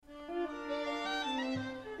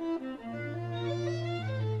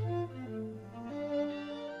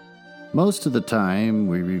Most of the time,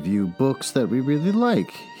 we review books that we really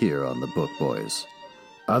like here on the Book Boys.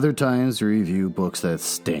 Other times, we review books that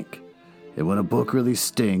stink. And when a book really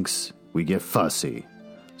stinks, we get fussy.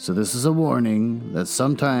 So this is a warning that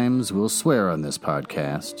sometimes we'll swear on this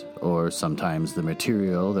podcast, or sometimes the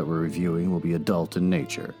material that we're reviewing will be adult in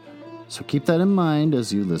nature. So keep that in mind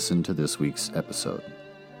as you listen to this week's episode.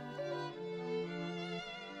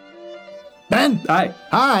 Ben! Hi.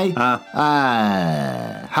 Hi.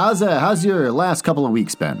 How's your last couple of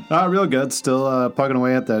weeks been? Real good. Still plugging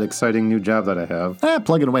away at that exciting new job that I have.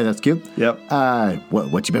 Plugging away, that's cute. Yep.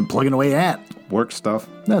 What you been plugging away at? Work stuff.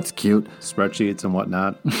 That's cute. Spreadsheets and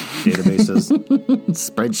whatnot. Databases.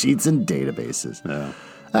 Spreadsheets and databases. Yeah.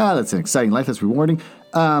 That's an exciting life. That's rewarding.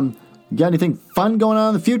 You got anything fun going on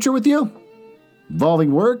in the future with you?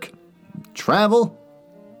 Involving work? Travel?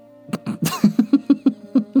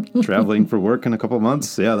 Traveling for work in a couple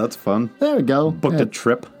months. Yeah, that's fun. There we go. Booked a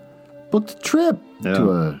trip. Booked a trip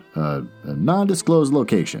to a non-disclosed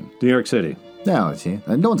location. New York City. Now, see,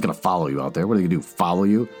 no one's going to follow you out there. What are they going to do, follow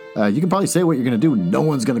you? You can probably say what you're going to do. No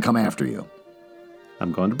one's going to come after you.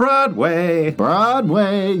 I'm going to Broadway.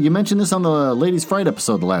 Broadway. You mentioned this on the Ladies' Fright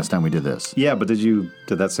episode the last time we did this. Yeah, but did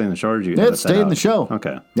that stay in the show or did you It stayed in the show.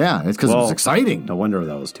 Okay. Yeah, it's because it was exciting. No wonder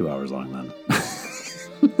that was 2 hours long then.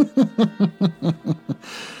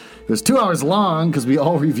 It was 2 hours long because we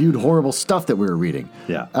all reviewed horrible stuff that we were reading.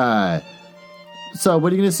 Yeah. So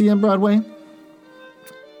what are you going to see on Broadway?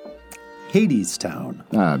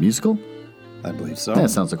 Hadestown. Musical? I believe so. That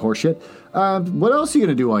sounds like horseshit. What else are you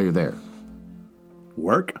going to do while you're there?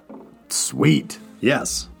 Work? Sweet.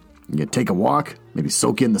 Yes. You going to take a walk? Maybe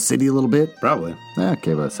soak in the city a little bit? Probably.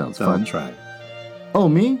 Okay, well, that sounds fun. I'll try. Oh,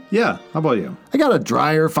 me? Yeah. How about you? I got a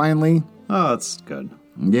dryer finally. Oh, that's good.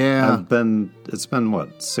 Yeah. It's been,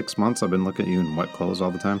 what, 6 months? I've been looking at you in wet clothes all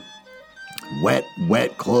the time.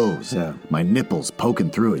 Wet clothes. Yeah. My nipples poking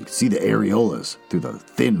through it. You can see the areolas through the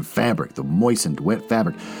thin fabric, the moistened, wet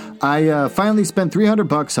fabric. I finally spent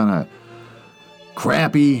 $300 on a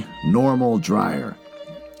crappy, normal dryer.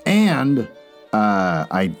 And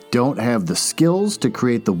I don't have the skills to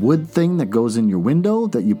create the wood thing that goes in your window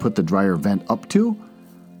that you put the dryer vent up to.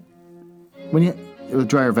 The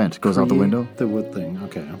dryer vent goes out the window. The wood thing,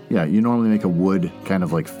 okay. Yeah, you normally make a wood kind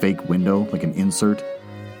of like fake window, like an insert,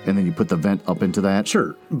 and then you put the vent up into that.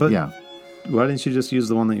 Sure, but yeah. Why didn't you just use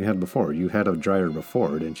the one that you had before? You had a dryer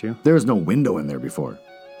before, didn't you? There was no window in there before.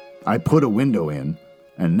 I put a window in,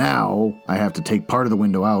 and now I have to take part of the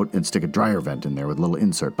window out and stick a dryer vent in there with a little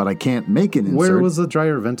insert. But I can't make an insert. Where was the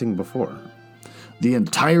dryer venting before? The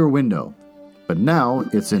entire window. But now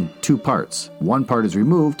it's in two parts. One part is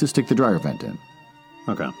removed to stick the dryer vent in.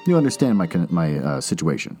 Okay. You understand my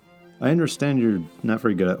situation. I understand you're not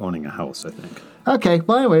very good at owning a house, I think. Okay,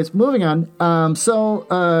 well, anyways, moving on. So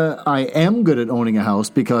I am good at owning a house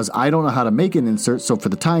because I don't know how to make an insert, so for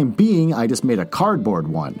the time being, I just made a cardboard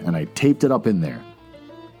one, and I taped it up in there.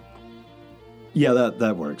 Yeah,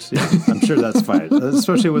 that works. Yeah, I'm sure that's fine,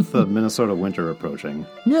 especially with the Minnesota winter approaching.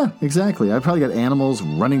 Yeah, exactly. I probably got animals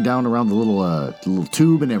running down around the little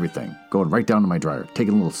tube and everything, going right down to my dryer,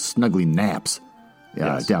 taking little snuggly naps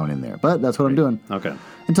down in there. But that's what I'm doing. Okay.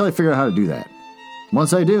 Until I figure out how to do that.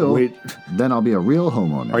 Once I do, Wait. then I'll be a real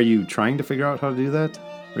homeowner. Are you trying to figure out how to do that?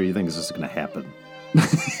 Or you think it's just going to happen?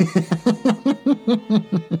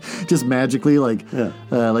 Just magically, like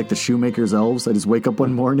the shoemaker's elves. I just wake up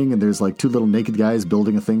one morning and there's like two little naked guys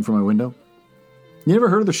building a thing for my window. You never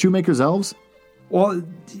heard of the shoemaker's elves? Well,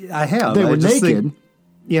 I have. They were naked.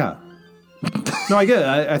 Yeah. No, I get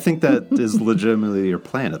it. I think that is legitimately your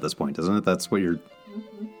plan at this point, isn't it? That's what you're...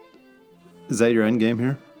 Is that your end game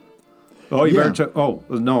here? Oh, you better check... Oh,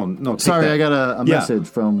 no. Sorry, I got a message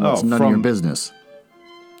from what's none of your business.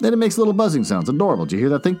 Then it makes little buzzing sounds. Adorable. Did you hear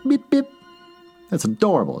that thing? Beep, beep. That's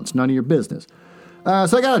adorable. It's none of your business.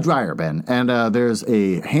 So I got a dryer, Ben, and there's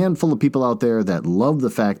a handful of people out there that love the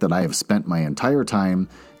fact that I have spent my entire time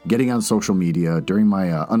getting on social media during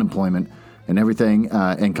my unemployment and everything,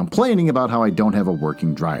 and complaining about how I don't have a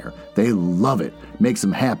working dryer. They love it. Makes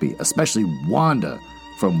them happy, especially Wanda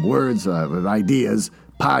from Words of Ideas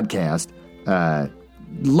podcast.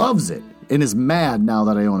 Loves it and is mad now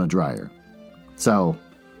that I own a dryer. So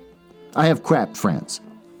I have crap friends.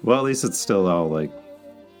 Well, at least it's still all like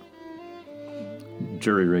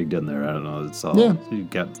jury rigged in there. I don't know. It's all you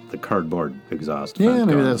got the cardboard exhaust. Yeah,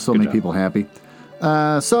 maybe that'll still make people happy.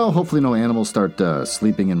 So hopefully no animals start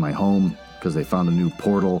sleeping in my home because they found a new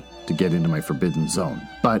portal to get into my forbidden zone.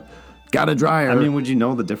 But got a dryer. I mean, would you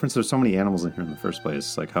know the difference? There's so many animals in here in the first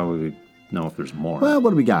place. Like, how would we know if there's more? Well, what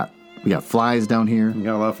do we got? We got flies down here. We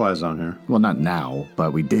got a lot of flies down here. Well, not now,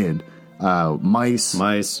 but we did. Mice.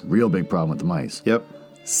 Mice. Real big problem with the mice. Yep.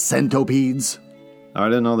 Centipedes. I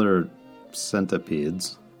didn't know there were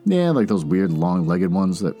centipedes. Yeah, like those weird long-legged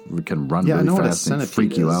ones that can run really fast and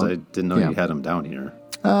freak you out. I didn't know you had them down here.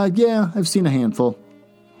 Yeah, I've seen a handful.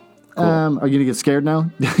 Cool. Are you going to get scared now?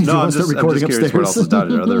 No, I'm just curious what else is down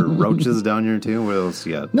here. Are there roaches down here too? What else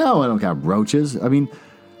you got? No, I don't got roaches. I mean,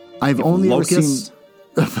 I've only ever seen...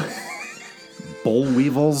 Boll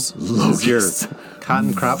weevils? Is your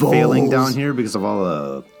cotton crop failing down here because of all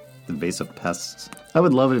the invasive pests? I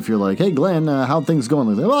would love it if you're like, hey, Glenn, how'd things going?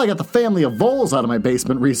 Like, well, I got the family of voles out of my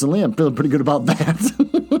basement recently. I'm feeling pretty good about that.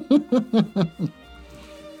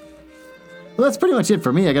 Well, that's pretty much it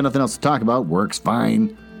for me. I got nothing else to talk about. Work's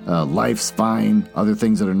fine. Life's fine. Other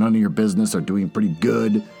things that are none of your business are doing pretty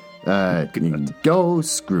good. You can go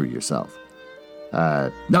screw yourself.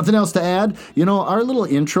 Nothing else to add. You know, our little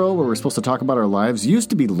intro where we're supposed to talk about our lives used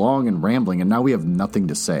to be long and rambling, and now we have nothing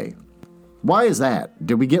to say. Why is that?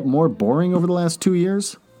 Did we get more boring over the last 2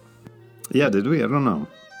 years? Yeah, did we? I don't know.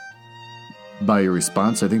 By your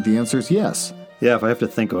response, I think the answer is yes. Yeah, if I have to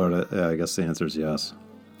think about it, I guess the answer is yes.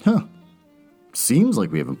 Huh. Seems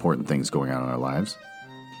like we have important things going on in our lives.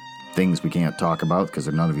 Things we can't talk about because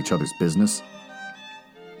they're none of each other's business.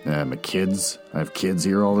 My kids. I have kids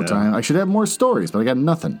here all the time. I should have more stories, but I got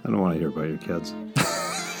nothing. I don't want to hear about your kids.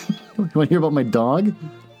 You want to hear about my dog?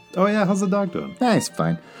 Oh, yeah. How's the dog doing? He's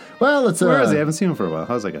fine. Well, let's... Where is he? I haven't seen him for a while.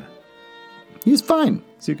 How's that guy? He's fine.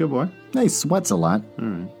 Is he a good boy? He sweats a lot. All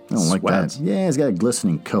right. I don't like that. Yeah, he's got a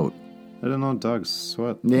glistening coat. I didn't know dogs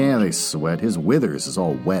sweat. Yeah, they sweat. His withers is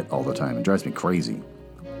all wet all the time. It drives me crazy.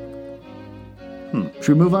 Should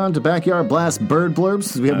we move on to Backyard Blast bird blurbs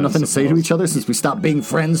since we have nothing to say to each other since we stopped being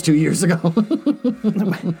friends 2 years ago? I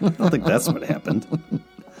don't think that's what happened.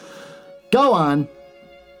 Go on.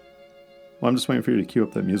 Well, I'm just waiting for you to cue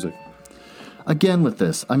up that music. Again with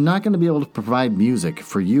this, I'm not going to be able to provide music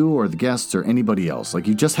for you or the guests or anybody else. Like,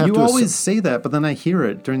 you just have to... You always say that, but then I hear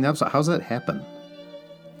it during the episode. How's that happen?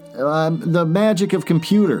 The magic of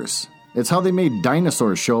computers. It's how they made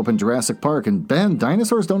dinosaurs show up in Jurassic Park, and Ben,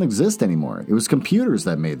 dinosaurs don't exist anymore. It was computers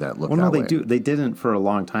that made that look that way. Well, no, they do. They didn't for a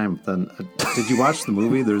long time. Then, did you watch the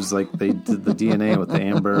movie? There's like they did the DNA with the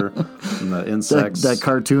amber and the insects. That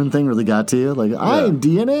cartoon thing really got to you. Like, I am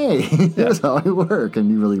DNA. Here's how I work,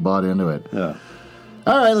 and you really bought into it. Yeah.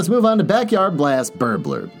 All right, let's move on to Backyard Blast bird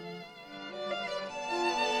blurb.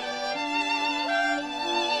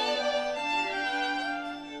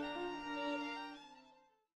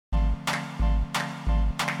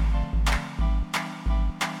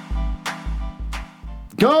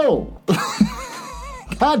 Go!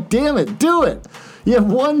 God damn it, do it! You have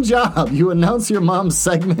one job. You announce your mom's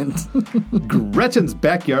segment. Gretchen's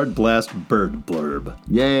Backyard Blast bird blurb.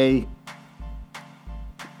 Yay.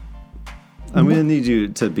 I'm going to need you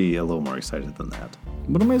to be a little more excited than that.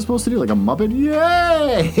 What am I supposed to do? Like a Muppet?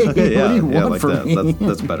 Yay! Okay, what do you want like from that. me?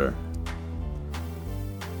 That's better.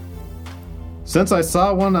 Since I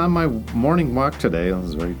saw one on my morning walk today, this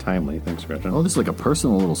is very timely. Thanks, Gretchen. Oh, this is like a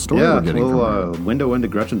personal little story we're getting from her. Window into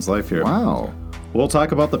Gretchen's life here. Wow. We'll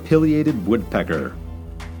talk about the pileated woodpecker.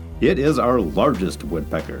 It is our largest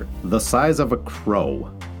woodpecker, the size of a crow.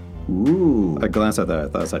 Ooh. I glanced at that. I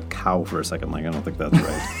thought I said cow for a second. Like, I don't think that's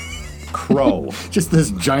right. Crow. Just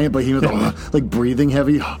this giant behemoth, like breathing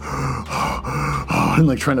heavy and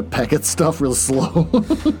like trying to peck at stuff real slow.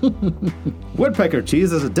 Woodpecker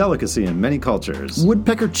cheese is a delicacy in many cultures.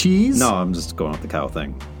 Woodpecker cheese? No, I'm just going with the cow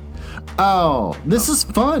thing. Oh, this is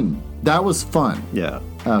fun. That was fun. Yeah.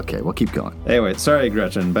 Okay, well, keep going. Anyway, sorry,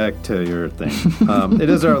 Gretchen. Back to your thing. It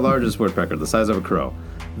is our largest woodpecker, the size of a crow.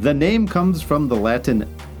 The name comes from the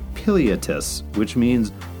Latin pileatus, which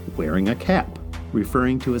means wearing a cap,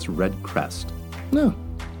 referring to its red crest. No.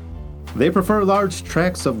 They prefer large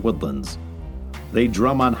tracts of woodlands. They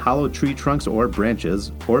drum on hollow tree trunks or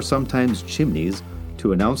branches, or sometimes chimneys,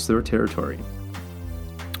 to announce their territory.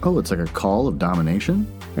 Oh, it's like a call of domination?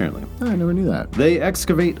 Apparently. Oh, I never knew that. They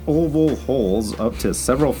excavate oval holes up to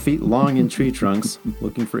several feet long in tree trunks,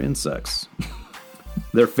 looking for insects.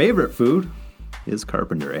 Their favorite food is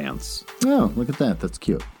carpenter ants. Oh, look at that. That's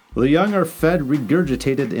cute. The young are fed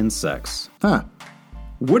regurgitated insects. Huh.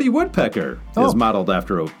 Woody woodpecker is modeled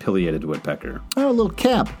after a pileated woodpecker. Oh, a little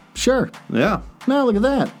cap. Sure. Yeah. No, look at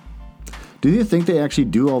that. Do you think they actually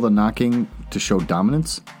do all the knocking to show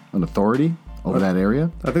dominance and authority over that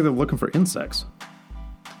area? I think they're looking for insects.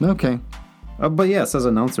 Okay. But yeah, it says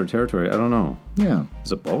announce their territory. I don't know. Yeah.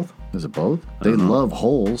 Is it both? Is it both? They love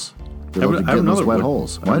holes. They love to get in those wet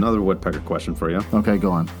holes. I have another woodpecker question for you. Okay,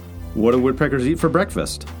 go on. What do woodpeckers eat for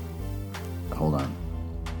breakfast? Hold on.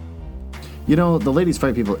 You know, the ladies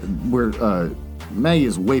fight people. We're Maggie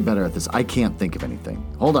is way better at this. I can't think of anything.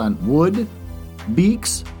 Hold on. Wood,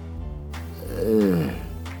 beaks,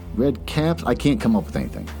 red caps. I can't come up with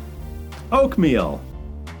anything. Oatmeal.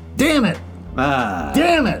 Damn it!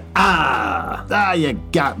 Damn it! You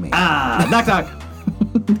got me. Knock knock.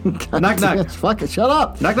 Knock knock. Fuck it, shut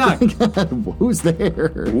up. Knock knock. Who's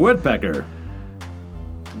there? Woodpecker.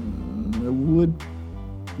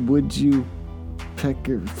 Would you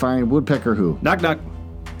pecker? Fine, woodpecker who? Knock knock.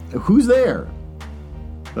 Who's there?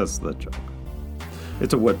 That's the joke.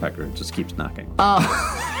 It's a woodpecker. It just keeps knocking.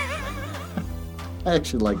 I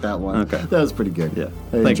actually like that one. Okay. That was pretty good. Yeah.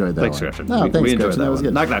 I enjoyed that thanks, one. Gretchen. No, thanks, we enjoyed Gretchen. That was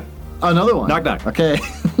good. Knock knock. Another one. Knock knock. Okay.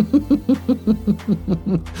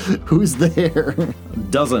 Who's there?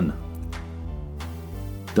 Dozen.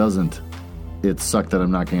 Doesn't. It sucked that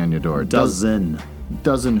I'm knocking on your door. Dozen.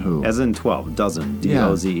 Dozen who? As in 12. Dozen.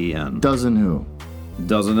 D-O-Z-E-N. Dozen who?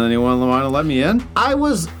 Doesn't anyone want to let me in? I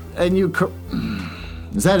was, and you...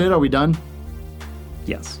 Is that it? Are we done?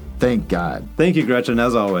 Yes. Thank God. Thank you, Gretchen,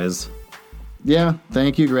 as always. Yeah,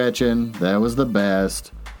 thank you, Gretchen. That was the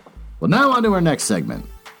best. Well, now on to our next segment.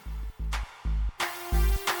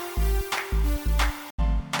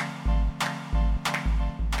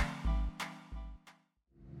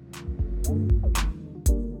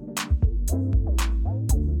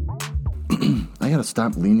 I gotta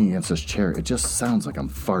stop leaning against this chair. It just sounds like I'm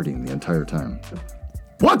farting the entire time.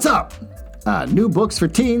 What's up? New books for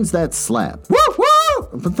teens that slap. Woo woo!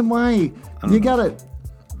 But then why? You gotta...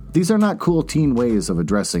 These are not cool teen ways of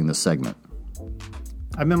addressing this segment.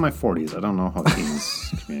 I'm in my 40s. I don't know how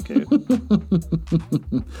teens communicate.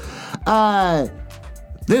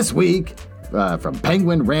 This week, from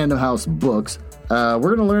Penguin Random House Books, we're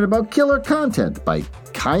going to learn about Killer Content by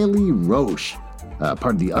Kylie Roche,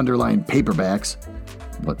 part of the Underlined Paperbacks.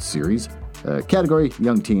 What series? Category,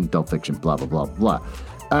 young teen, adult fiction, blah, blah, blah,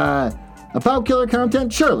 blah. About killer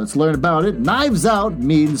content? Sure, let's learn about it. Knives Out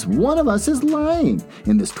means one of us is lying.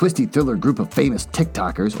 In this twisty thriller, group of famous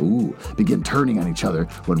TikTokers, begin turning on each other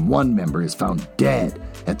when one member is found dead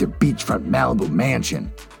at their beachfront Malibu mansion.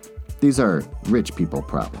 These are rich people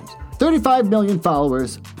problems. 35 million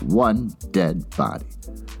followers, one dead body.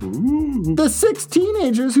 Ooh. The 6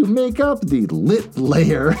 teenagers who make up the lit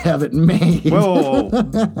layer have it made. Whoa,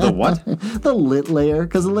 the what? The lit layer,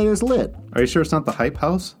 because the layer's lit. Are you sure it's not the Hype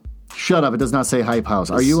House? Shut up, it does not say Hype House.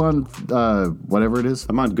 Are you on whatever it is?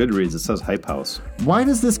 I'm on Goodreads, it says Hype House. Why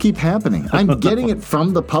does this keep happening? I'm getting it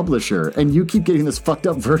from the publisher, and you keep getting this fucked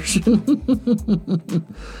up version.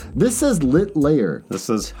 This says lit layer. This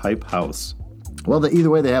says Hype House. Well, either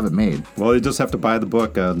way, they have it made. Well, you just have to buy the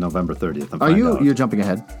book November 30th. And Are you? You're jumping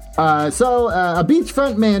ahead. A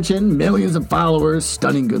beachfront mansion, millions of followers,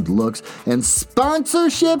 stunning good looks, and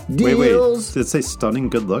sponsorship deals. Wait. Did it say stunning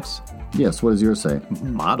good looks? Yes, what does yours say?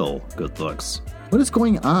 Model good looks. What is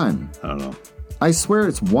going on? I don't know. I swear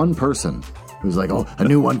it's one person who's like, a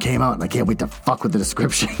new one came out and I can't wait to fuck with the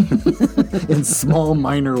description in small,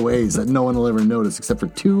 minor ways that no one will ever notice except for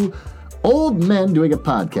 2 old men doing a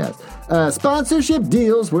podcast. Sponsorship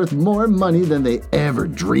deals worth more money than they ever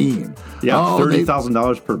dreamed. Yeah,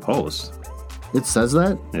 $30,000 per post. It says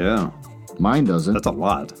that? Yeah. Mine doesn't. That's a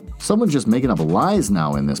lot. Someone's just making up lies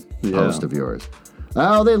now in this post of yours.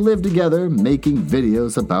 Oh, they live together making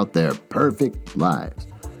videos about their perfect lives.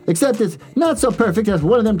 Except it's not so perfect as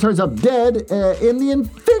one of them turns up dead in the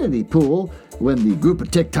infinity pool when the group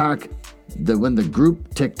TikTok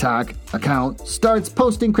account starts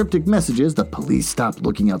posting cryptic messages. The police stop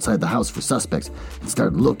looking outside the house for suspects and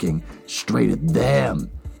start looking straight at them.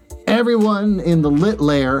 Everyone in the lit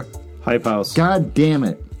layer, Hype House, God damn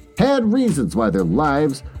it, had reasons why their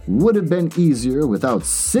lives would have been easier without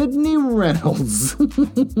Sydney Reynolds.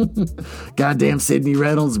 Goddamn Sydney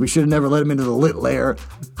Reynolds. We should have never let him into the lit layer.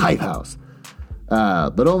 Hype House.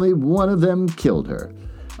 But only one of them killed her.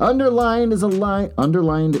 Underlined is a line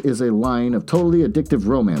of totally addictive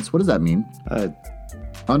romance. What does that mean?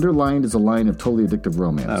 Underlined is a line of totally addictive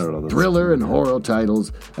romance. I don't know. Thriller and horror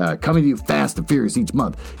titles coming to you fast and furious each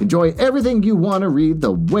month. Enjoy everything you want to read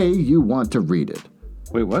the way you want to read it.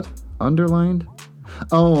 Wait, what? Underlined?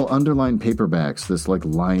 Oh, Underlined Paperbacks, this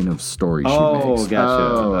line of story she makes. Oh,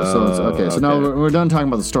 gotcha. So it's okay. So now we're done talking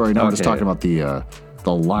about the story. Now we're just talking about the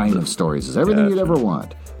line of stories. It's everything you'd ever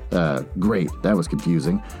want. Great. That was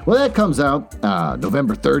confusing. Well, that comes out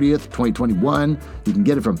November 30th, 2021. You can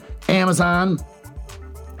get it from Amazon,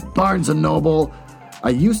 Barnes & Noble. I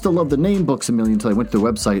used to love the name Books A Million until I went to the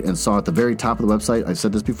website and saw at the very top of the website, I've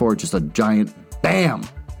said this before, just a giant BAM,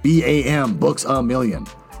 B-A-M, Books A Million.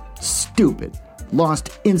 Stupid.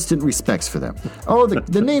 lost instant respects for them. Oh,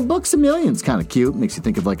 the name Books A Million's kind of cute. Makes you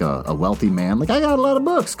think of like a wealthy man. Like, I got a lot of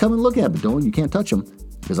books. Come and look at them. Don't, you can't touch them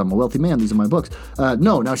because I'm a wealthy man. These are my books.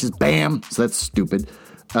 No, now she's BAM. So that's stupid.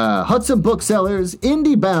 Hudson Booksellers,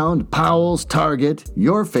 IndieBound, Powell's, Target,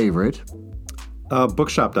 your favorite.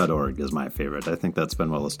 Bookshop.org is my favorite. I think that's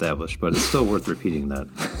been well established, but it's still worth repeating that.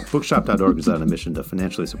 Bookshop.org is on a mission to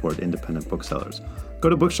financially support independent booksellers. Go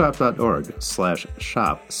to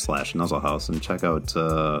bookshop.org/shop/Nuzzlehouse and check out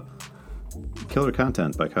Killer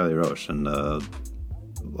Content by Kylie Roche and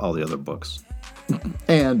all the other books.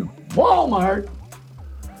 And Walmart.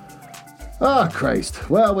 Oh, Christ.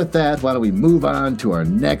 Well, with that, why don't we move on to our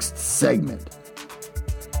next segment?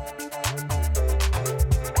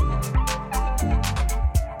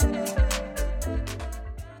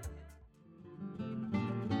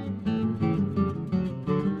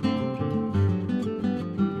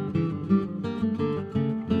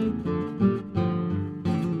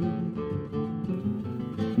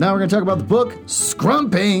 Now we're going to talk about the book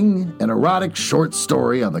Scrumping, an erotic short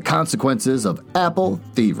story on the consequences of apple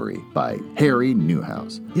thievery by Harry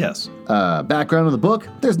Newhouse. Yes. Background of the book,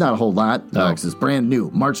 there's not a whole lot because it's brand new,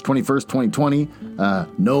 March 21st, 2020.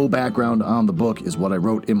 No background on the book is what I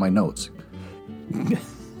wrote in my notes.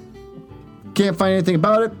 Can't find anything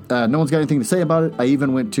about it. No one's got anything to say about it. I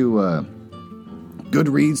even went to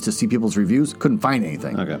Goodreads to see people's reviews. Couldn't find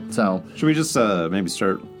anything. Okay. So should we just maybe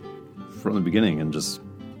start from the beginning and just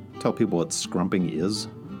tell people what scrumping is?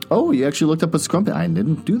 Oh, you actually looked up what scrumping. I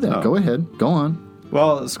didn't do that. Go ahead. Go on.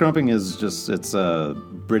 Well, scrumping is just, it's a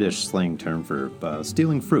British slang term for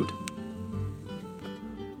stealing fruit.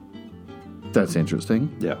 That's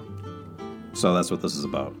interesting. Yeah. So that's what this is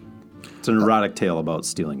about. It's an erotic tale about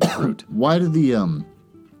stealing fruit. Why did the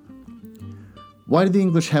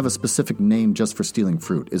English have a specific name just for stealing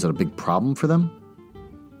fruit? Is it a big problem for them?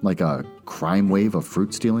 Like a crime wave of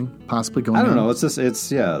fruit stealing possibly going on? I don't know. It's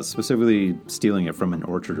specifically stealing it from an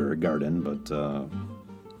orchard or a garden, but...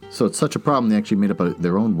 So it's such a problem they actually made up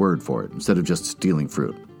their own word for it instead of just stealing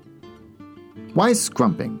fruit. Why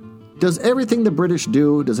scrumping? Does everything the British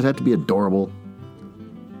do, does it have to be adorable?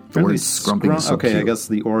 The word scrumping is so okay, cute. I guess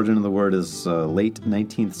the origin of the word is late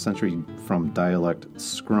 19th century from dialect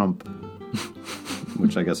scrump,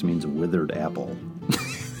 which I guess means withered apple.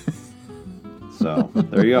 So,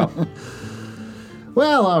 there you go.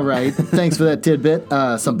 Well, all right. Thanks for that tidbit.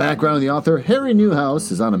 Some background on the author. Harry Newhouse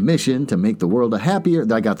is on a mission to make the world a happier...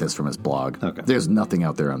 I got this from his blog. Okay. There's nothing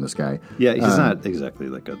out there on this guy. Yeah, he's not exactly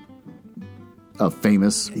like a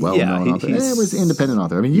famous, well-known author. He was an independent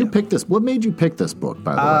author. I mean, you picked this. What made you pick this book,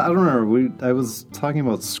 by the way? I don't remember. I was talking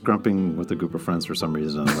about scrumping with a group of friends for some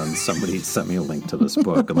reason, and then somebody sent me a link to this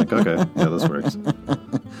book. I'm like, okay, yeah, this works.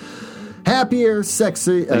 Happier,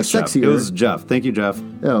 sexier. It was Jeff. Thank you, Jeff.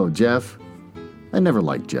 Oh, Jeff. I never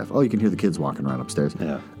liked Jeff. Oh, you can hear the kids walking around upstairs.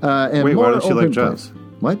 Yeah. And wait, why don't you like Jeff? Place.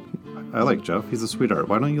 What? I like Jeff. He's a sweetheart.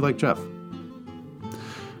 Why don't you like Jeff?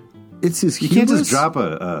 It's his hubris. You can't just drop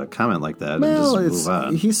a comment like that and just move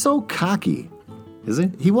on. He's so cocky. Is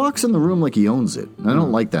he? He walks in the room like he owns it. I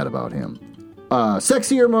don't like that about him.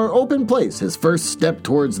 Sexier, more open place. His first step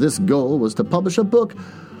towards this goal was to publish a book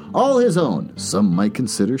all his own, some might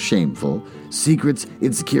consider shameful, secrets,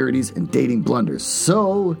 insecurities, and dating blunders.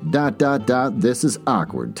 So, ... This Is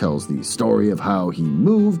Awkward tells the story of how he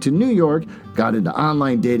moved to New York, got into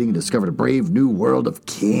online dating, and discovered a brave new world of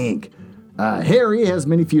kink. Harry has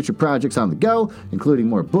many future projects on the go, including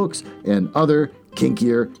more books and other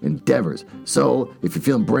kinkier endeavors. So, if you're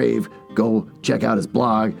feeling brave, go check out his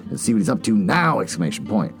blog and see what he's up to now! !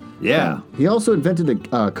 Yeah. He also invented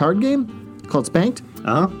a card game called Spanked.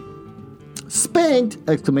 Uh-huh. Spanked! !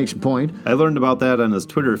 I learned about that on his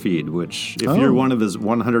Twitter feed, which, if you're one of his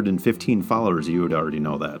 115 followers, you would already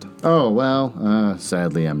know that. Oh, well,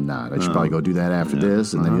 sadly I'm not. I should probably go do that after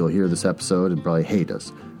this, and then you'll hear this episode and probably hate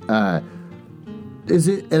us. Is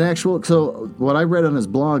it an actual... So, what I read on his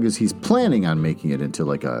blog is he's planning on making it into,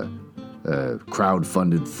 like, a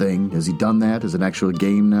crowd-funded thing. Has he done that? Is it an actual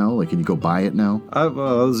game now? Like, can you go buy it now? Well,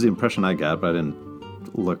 that was the impression I got, but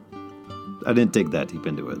I didn't dig that deep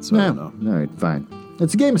into it, so I don't know. All right, fine.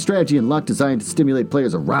 It's a game of strategy and luck designed to stimulate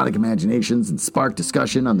players' erotic imaginations and spark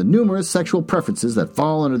discussion on the numerous sexual preferences that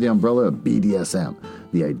fall under the umbrella of BDSM.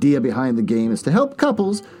 The idea behind the game is to help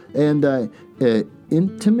couples and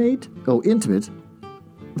intimate,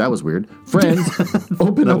 that was weird, friends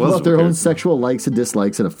open up about their own sexual likes and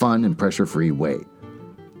dislikes in a fun and pressure-free way.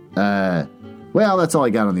 Well, that's all I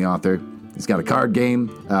got on the author. He's got a card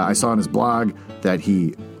game. I saw on his blog that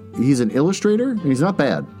he's an illustrator, and he's not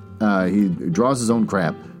bad. He draws his own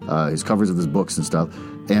crap, his covers of his books and stuff.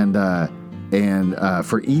 And And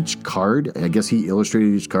for each card, I guess he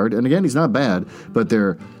illustrated each card. And again, he's not bad, but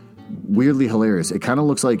they're weirdly hilarious. It kind of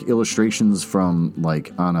looks like illustrations from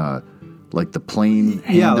on a the plane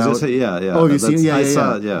handout. Yeah, I was gonna say, yeah. Oh, have you seen it? Yeah, I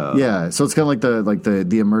saw it, yeah. Yeah, so it's kind of like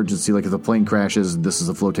the emergency, like if the plane crashes, this is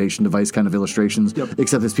a flotation device kind of illustrations. Yep.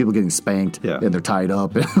 Except there's people getting spanked and they're tied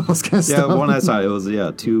up and all this kind of stuff. Yeah, one I saw, it was,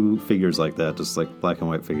 2 figures like that, just like black and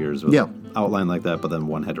white figures with outline like that, but then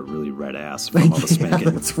one had a really red ass from all the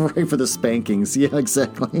spanking. That's right, for the spankings. Yeah,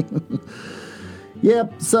 exactly.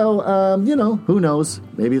 Yep, so, who knows?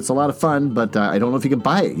 Maybe it's a lot of fun, but I don't know if you can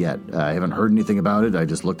buy it yet. I haven't heard anything about it. I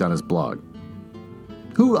just looked on his blog.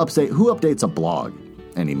 Who updates a blog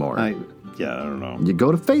anymore? I don't know. You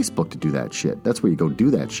go to Facebook to do that shit. That's where you go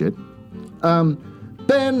do that shit.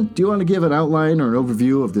 Ben, do you want to give an outline or an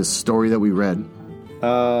overview of this story that we read?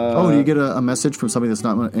 Do you get a message from somebody that's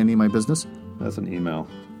not any of my business? That's an email.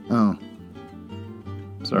 Oh.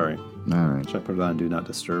 Sorry. All right. Should I put it on Do Not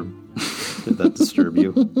Disturb? Did that disturb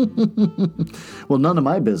you? Well, none of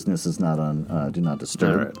my business is not on Do Not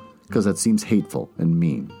Disturb. Because that seems hateful and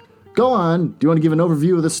mean. Go on. Do you want to give an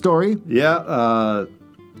overview of the story? Yeah.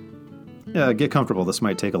 Get comfortable. This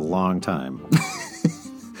might take a long time.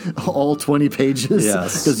 All 20 pages?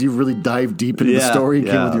 Yes. Because you really dive deep into the story and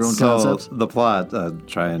came with your own concepts? The plot,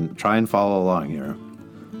 try and follow along here.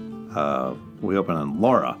 We open on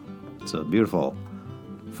Laura. It's a beautiful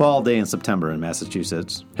fall day in September in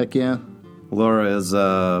Massachusetts. Heck yeah. Laura is,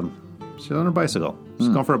 she's on her bicycle. She's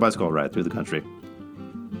going for a bicycle ride through the country.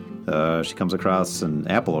 She comes across an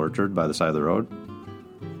apple orchard by the side of the road.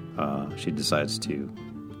 She decides to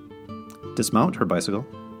dismount her bicycle,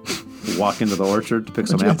 walk into the orchard to pick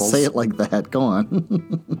some apples. Say it like that. Go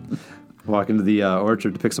on. Walk into the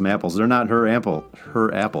orchard to pick some apples. They're not her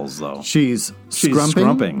apples, though. She's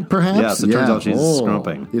scrumping, perhaps? Yes, it turns out she's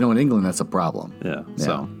scrumping. In England, that's a problem. Yeah.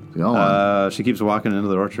 So go on. She keeps walking into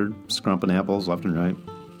the orchard, scrumping apples left and right.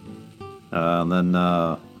 And then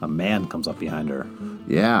a man comes up behind her.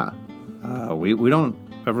 Yeah. We don't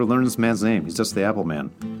ever learn this man's name. He's just the Apple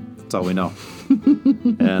Man. That's all we know.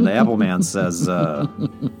 And the Apple Man says, "Little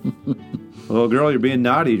girl, you're being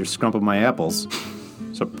naughty. You're scrumping my apples.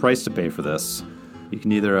 There's a price to pay for this. You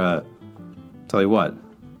can either, tell you what,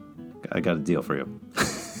 I got a deal for you.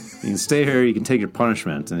 You can stay here, you can take your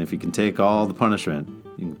punishment, and if you can take all the punishment,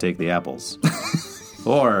 you can take the apples.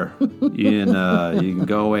 Or you can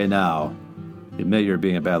go away now. You admit you're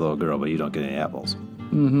being a bad little girl, but you don't get any apples."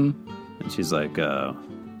 Mm-hmm. And she's like,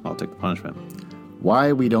 I'll take the punishment.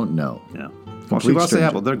 Why, we don't know. Yeah. Well, she wants the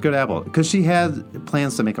apple. They're good apple. Because she had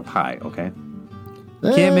plans to make a pie, okay?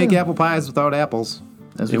 You can't make apple pies without apples.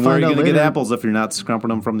 And where are you going to get apples if you're not scrumping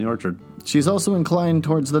them from the orchard? She's also inclined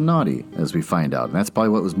towards the naughty, as we find out. And that's probably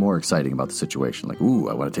what was more exciting about the situation. Like, ooh,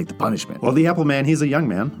 I want to take the punishment. Well, the Apple Man, he's a young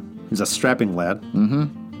man. He's a strapping lad.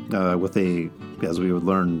 Mm-hmm. With a, as we would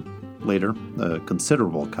learn later, a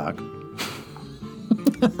considerable cock.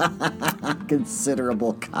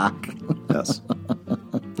 Considerable cock. Yes.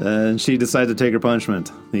 And she decides to take her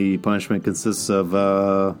punishment. The punishment consists of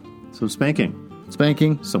some spanking.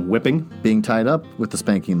 Spanking. Some whipping. Being tied up with the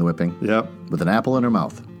spanking and the whipping. Yep. With an apple in her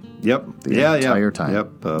mouth. Yep. The entire time.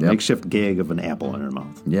 Yep. Makeshift gag of an apple in her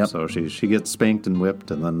mouth. Yep. So she gets spanked and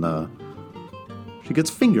whipped, and then she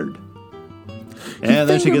gets fingered. And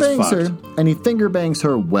then she gets fucked. Her, and he finger bangs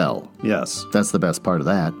her well. Yes. That's the best part of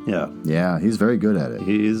that. Yeah. Yeah, he's very good at it.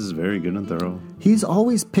 He is very good and thorough. He's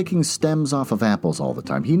always picking stems off of apples all the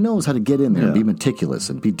time. He knows how to get in there and be meticulous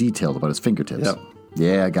and be detailed about his fingertips. Yep.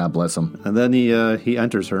 Yeah, God bless him. And then he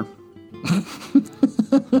enters her.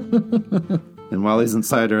 And while he's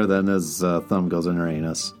inside her, then his thumb goes in her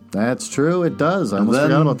anus. That's true, it does. I almost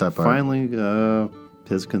forgot about that part. Finally,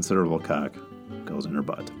 his considerable cock goes in her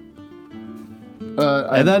butt.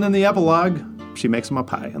 And then in the epilogue, she makes him a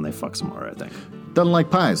pie, and they fuck some more, I think. Doesn't like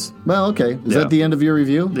pies. Well, okay. Is that the end of your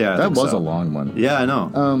review? Yeah, that was a long one. Yeah, I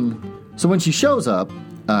know. So when she shows up,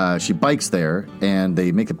 she bikes there, and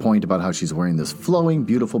they make a point about how she's wearing this flowing,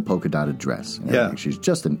 beautiful polka-dotted dress. Yeah. She's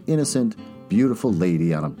just an innocent, beautiful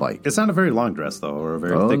lady on a bike. It's not a very long dress, though, or a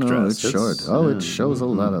very thick dress. It's short. It shows a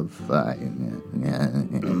lot of thigh.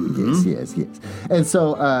 Yes. And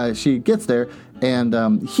so she gets there,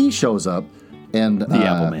 and he shows up. And the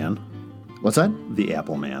Apple Man. What's that? The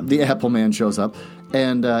Apple Man. The Apple Man shows up,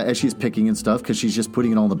 and as she's picking and stuff, because she's just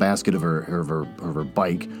putting it all in the basket of her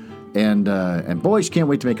bike, and boy, she can't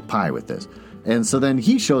wait to make a pie with this. And so then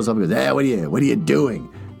he shows up and goes, "Hey, what are you doing?"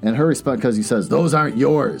 And her response, because he says, "Those aren't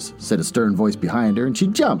yours," said a stern voice behind her, and she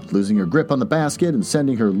jumped, losing her grip on the basket and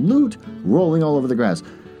sending her loot rolling all over the grass.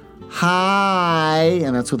 "Hi,"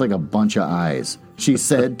 and that's with like a bunch of eyes. She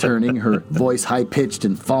said, turning her voice high-pitched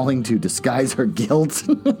and falling to disguise her guilt,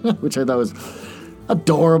 which I thought was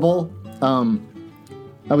adorable.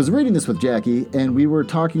 I was reading this with Jackie, and we were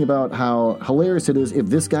talking about how hilarious it is if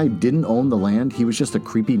this guy didn't own the land. He was just a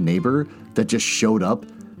creepy neighbor that just showed up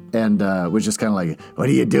and was just kind of like, "What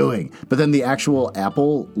are you doing?" But then the actual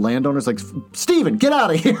Apple landowner's like, "Steven, get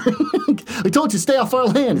out of here. I told you stay off our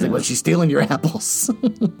land." He's like, "Well, she's stealing your apples."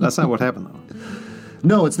 That's not what happened, though.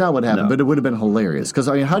 No, it's not what happened, but it would have been hilarious. Because,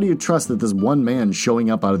 I mean, how do you trust that this one man showing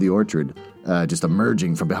up out of the orchard, just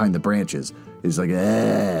emerging from behind the branches, is like,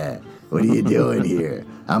 "What are you doing here?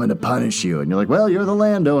 I'm going to punish you." And you're like, "Well, you're the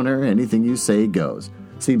landowner. Anything you say goes."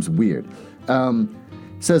 Seems weird.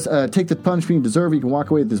 Says, "Take the punishment you deserve. You can walk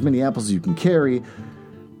away with as many apples as you can carry."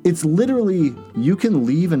 It's literally, you can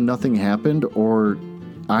leave and nothing happened, or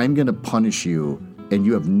I'm going to punish you and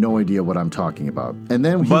you have no idea what I'm talking about. And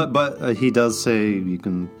then he does say you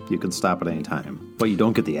can stop at any time, but you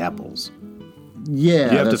don't get the apples.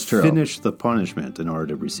 Yeah, you have that's to finish the punishment in order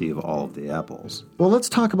to receive all of the apples. Well, let's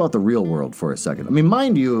talk about the real world for a second. I mean,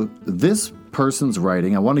 mind you, this person's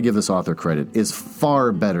writing, I want to give this author credit, is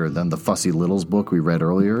far better than the Fussy Littles book we read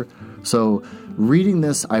earlier. So reading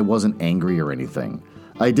this, I wasn't angry or anything.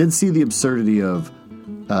 I did see the absurdity of,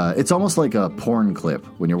 it's almost like a porn clip.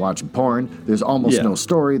 When you're watching porn, there's almost no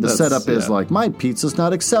story. The setup is like, "My pizza's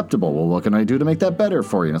not acceptable. Well, what can I do to make that better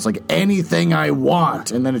for you?" And it's like, "Anything I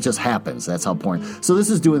want." And then it just happens. That's how porn. So this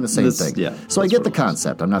is doing the same thing. Yeah, so I get the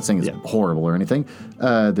concept. I'm not saying it's horrible or anything.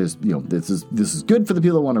 This is good for the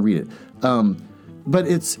people that want to read it. But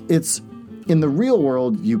it's in the real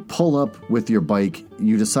world, you pull up with your bike,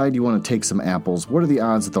 you decide you want to take some apples. What are the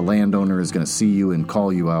odds that the landowner is going to see you and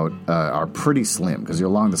call you out? Are pretty slim because you're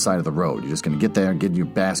along the side of the road. You're just going to get there and get in your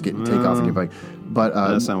basket and take off on your bike. But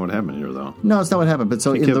that's not what happened here, though. No, it's not what happened. But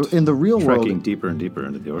so in the real world, trekking deeper and deeper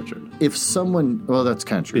into the orchard. If someone, well, that's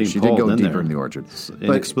kind of true. She did go deeper in the orchard,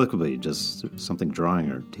 inexplicably, just something drawing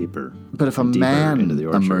her deeper. But if a man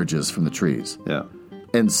emerges from the trees,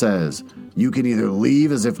 and says, "You can either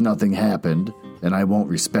leave as if nothing happened, and I won't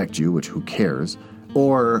respect you," which who cares,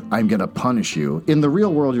 "or I'm going to punish you." In the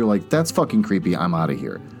real world, you're like, "That's fucking creepy. I'm out of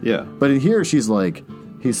here." Yeah. But in here, she's like,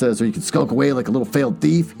 he says, "Or you can skulk away like a little failed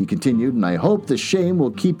thief," he continued, "and I hope the shame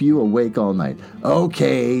will keep you awake all night."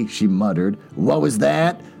 "Okay," she muttered. "What was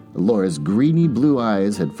that?" Laura's greeny blue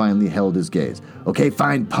eyes had finally held his gaze. "Okay,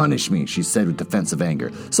 fine, punish me," she said with defensive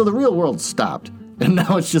anger. So the real world stopped. And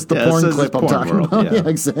now it's just the porn clip I'm talking about. Yeah,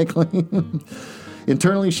 exactly.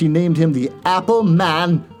 Internally, she named him the Apple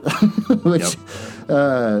Man, which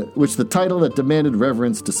the title that demanded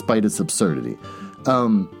reverence despite its absurdity.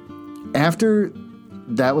 After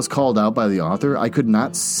that was called out by the author, I could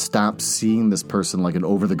not stop seeing this person like an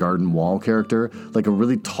over-the-garden wall character, like a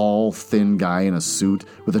really tall, thin guy in a suit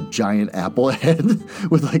with a giant apple head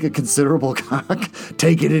with like a considerable cock.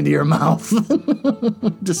 "Take it into your mouth."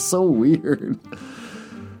 Just so weird.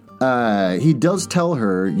 He does tell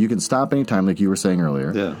her you can stop anytime, like you were saying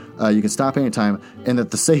earlier. Yeah. You can stop anytime, and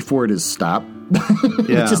that the safe word is stop,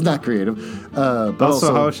 which is not creative. But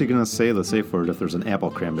also, how is she going to say the safe word if there's an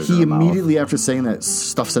apple crammed in her mouth? He immediately, after saying that,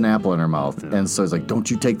 stuffs an apple in her mouth. Yeah. And so he's like,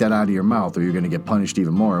 "Don't you take that out of your mouth or you're going to get punished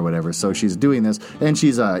even more," or whatever. So she's doing this, and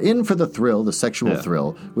she's in for the thrill, the sexual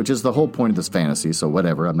thrill, which is the whole point of this fantasy. So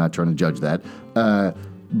whatever, I'm not trying to judge that.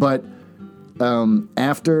 But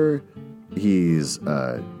after he's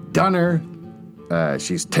done her,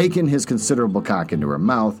 she's taken his considerable cock into her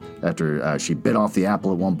mouth after she bit off the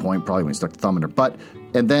apple at one point, probably when he stuck the thumb in her butt.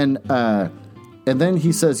 And then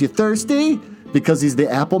he says, "You thirsty?" Because he's the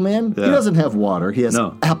apple man. Yeah. He doesn't have water. He has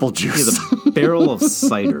apple juice. He has a barrel of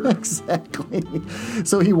cider. Exactly.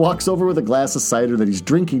 So he walks over with a glass of cider that he's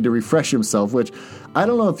drinking to refresh himself, which I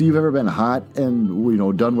don't know if you've ever been hot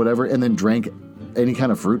and done whatever and then drank any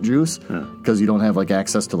kind of fruit juice because you don't have like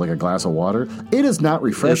access to like a glass of water. It is not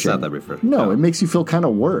refreshing. It's not that refreshing. No, it makes you feel kind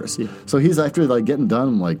of worse. Yeah. So he's after like getting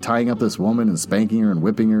done like tying up this woman and spanking her and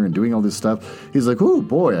whipping her and doing all this stuff. He's like, "Oh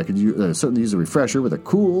boy, I could certainly use a refresher with a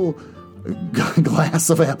cool glass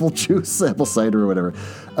of apple juice, apple cider or whatever."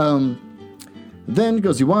 Then he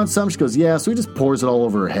goes, "You want some?" She goes, "Yeah." So he just pours it all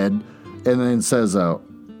over her head and then says,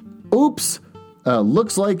 "Oops,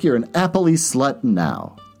 looks like you're an appley slut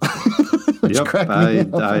now." Yep,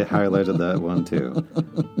 I highlighted that one too.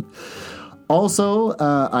 Also,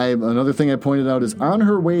 another thing I pointed out is on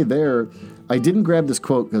her way there, I didn't grab this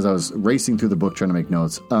quote because I was racing through the book trying to make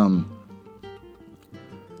notes. The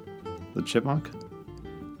chipmunk?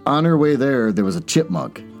 On her way there was a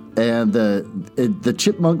chipmunk. And the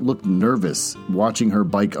chipmunk looked nervous watching her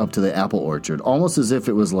bike up to the apple orchard, almost as if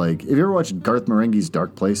it was like, have you ever watched Garth Marenghi's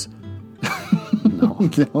Dark Place? No.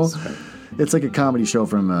 You know? It's like a comedy show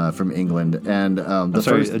from England. And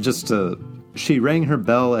she rang her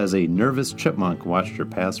bell as a nervous chipmunk watched her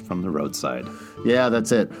pass from the roadside. Yeah,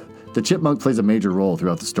 that's it. The chipmunk plays a major role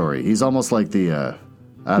throughout the story. He's almost like the,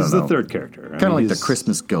 He's the third character. Kind of like the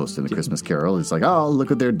Christmas ghost in A Christmas Carol. It's like, oh, look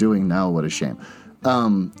what they're doing now. What a shame.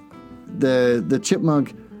 The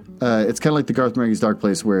chipmunk, it's kind of like the Garth Marenghi's Dark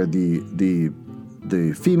Place, where the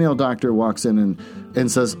female doctor walks in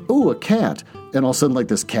and says, "Ooh, a cat." And all of a sudden, like,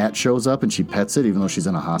 this cat shows up and she pets it, even though she's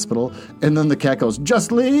in a hospital. And then the cat goes,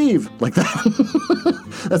 "Just leave!" Like that.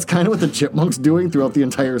 That's kind of what the chipmunk's doing throughout the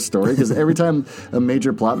entire story. Because every time a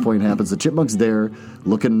major plot point happens, the chipmunk's there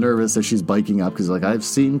looking nervous as she's biking up. Because, like, I've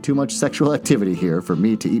seen too much sexual activity here for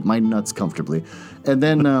me to eat my nuts comfortably. And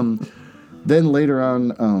then later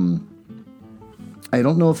on, I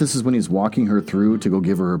don't know if this is when he's walking her through to go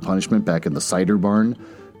give her punishment back in the cider barn.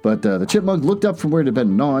 But the chipmunk looked up from where it had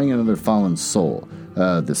been gnawing another fallen soul.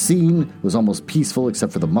 The scene was almost peaceful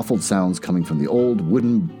except for the muffled sounds coming from the old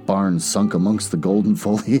wooden barn sunk amongst the golden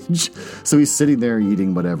foliage. So he's sitting there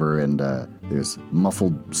eating whatever, and there's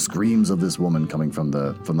muffled screams of this woman coming from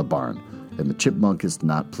the barn. And the chipmunk is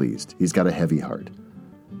not pleased. He's got a heavy heart.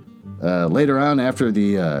 Later on, after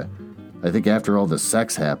all the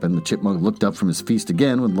sex happened, the chipmunk looked up from his feast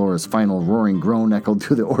again when Laura's final roaring groan echoed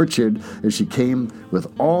through the orchard as she came with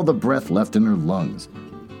all the breath left in her lungs.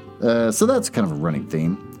 So that's kind of a running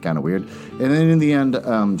theme. Kind of weird. And then in the end,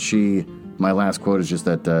 my last quote is just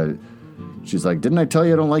that she's like, "Didn't I tell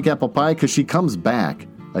you I don't like apple pie?" Because she comes back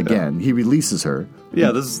again. Yeah. He releases her.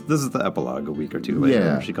 Yeah, this is the epilogue a week or two later.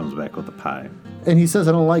 Yeah. She comes back with the pie. And he says,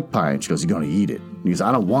 "I don't like pie." And she goes, "You're going to eat it." And he goes,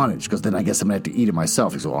 "I don't want it." She goes, "Then I guess I'm going to have to eat it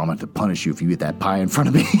myself." He goes, "Well, I'm going to have to punish you if you eat that pie in front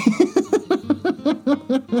of me."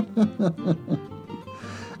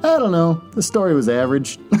 I don't know. The story was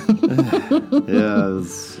average. Yeah.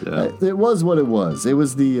 It was what it was. It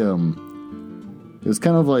was it was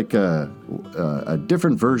kind of like a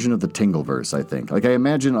different version of the Tingleverse, I think. Like, I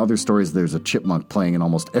imagine other stories, there's a chipmunk playing in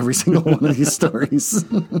almost every single one of these stories.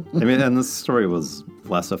 I mean, and this story was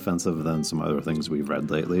less offensive than some other things we've read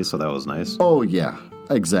lately, so that was nice. Oh, yeah,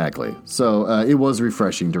 exactly. So it was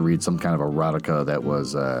refreshing to read some kind of erotica that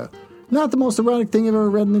was not the most erotic thing I've ever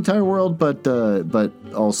read in the entire world, but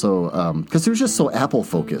also because it was just so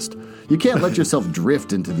Apple-focused. You can't let yourself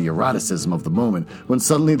drift into the eroticism of the moment when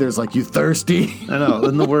suddenly there's like, "You thirsty?" I know,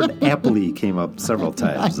 and the word "appley" came up several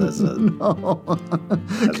times. Kind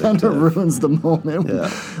of ruins the moment.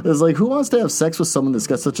 Yeah. It's like, who wants to have sex with someone that's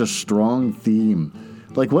got such a strong theme?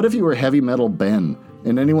 Like, what if you were Heavy Metal Ben,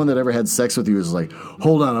 and anyone that ever had sex with you was like,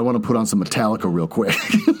 "Hold on, I want to put on some Metallica real quick."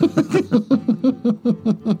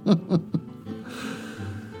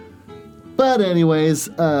 But anyways,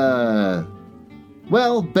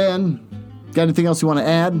 well, Ben, got anything else you want to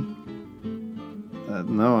add?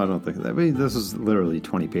 No, I don't think that. I mean, this is literally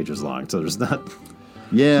 20 pages long, so there's not...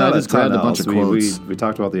 Yeah, I just grabbed a bunch of quotes. We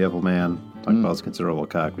talked about the Apple Man, talked about his considerable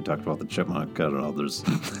cock, we talked about the chipmunk. I don't know, there's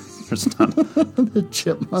not... The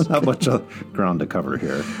chipmunk. Not much ground to cover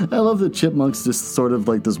here. I love the chipmunk's just sort of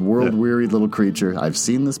like this world-weary little creature. I've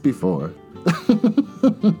seen this before.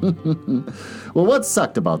 Well, what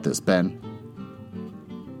sucked about this, Ben?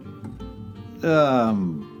 I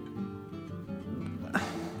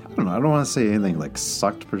don't know. I don't want to say anything like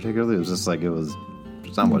sucked particularly. It was just like there's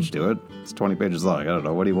not much to it. It's 20 pages long. I don't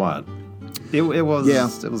know. What do you want? It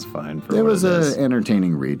was fine. It was an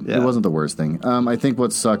entertaining read. Yeah. It wasn't the worst thing. I think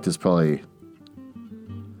what sucked is probably...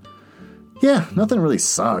 Yeah, nothing really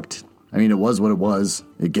sucked. I mean, it was what it was.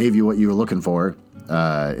 It gave you what you were looking for.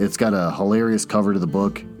 It's got a hilarious cover to the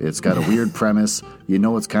book. It's got a weird premise. You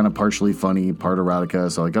know it's kind of partially funny, part erotica.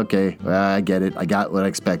 So, like, okay, I get it. I got what I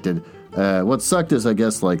expected. What sucked is, I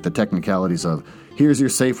guess, like, the technicalities of, here's your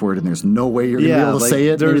safe word, and there's no way you're going to be able to say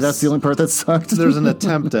it. Maybe that's the only part that sucked. There's an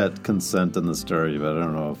attempt at consent in the story, but I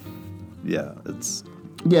don't know if... Yeah, it's...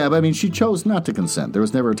 Yeah, but I mean, she chose not to consent. There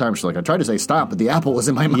was never a time she's like, I tried to say stop, but the apple was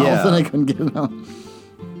in my mouth and I couldn't get it out.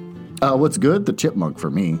 What's good? The chipmunk for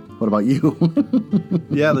me. What about you?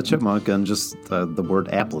 Yeah, the chipmunk and just the word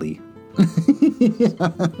appley.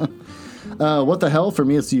 What the hell? For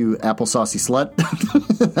me, it's you applesaucy slut.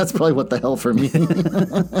 That's probably what the hell for me.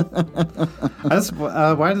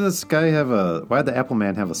 Why did the Apple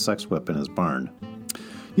Man have a sex whip in his barn?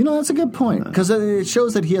 You know, that's a good point, because it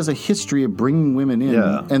shows that he has a history of bringing women in,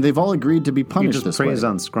 and they've all agreed to be punished this way. He just preys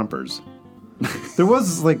on scrumpers. There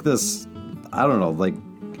was like this, I don't know, like,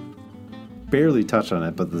 barely touch on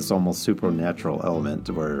it, but this almost supernatural element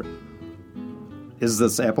where is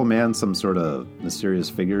this Apple Man some sort of mysterious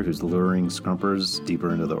figure who's luring scrumpers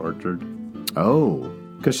deeper into the orchard? Oh.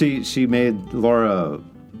 Because she made Laura,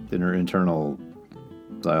 in her internal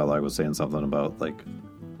dialogue was saying something about, like,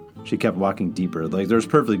 she kept walking deeper. Like, there's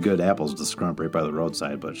perfectly good apples to scrump right by the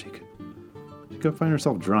roadside, but she could find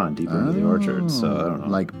herself drawn deeper into the orchard, so I don't know.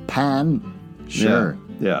 Like Pan? Sure.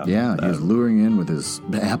 Yeah. Yeah, he was luring in with his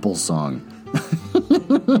apple song.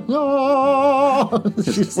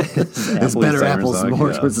 His better apples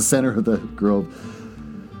more towards the center of the grove.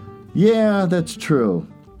 Yeah, that's true.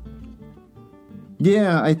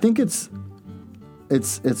 Yeah, I think it's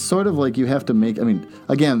sort of like you have to make... I mean,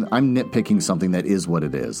 again, I'm nitpicking something that is what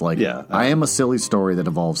it is. Like, I am a silly story that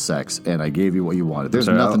involves sex, and I gave you what you wanted. There's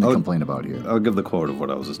nothing to complain about here. I'll give the quote of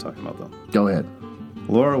what I was just talking about, though. Go ahead.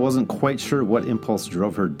 Laura wasn't quite sure what impulse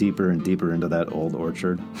drove her deeper and deeper into that old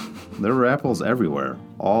orchard. There were apples everywhere,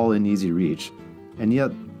 all in easy reach, and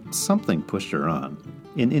yet something pushed her on,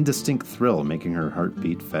 an indistinct thrill making her heart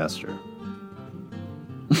beat faster.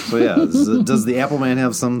 So yeah, does the Apple Man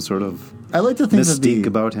have some sort of I like to think mystique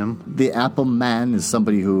about him? The Apple Man is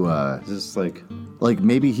somebody who just like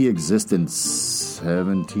maybe he exists in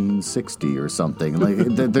 1760 or something. Like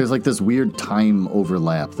there's like this weird time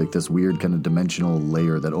overlap, like this weird kind of dimensional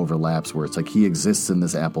layer that overlaps where it's like he exists in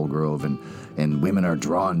this apple grove and women are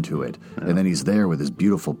drawn to it. Yeah. And then he's there with his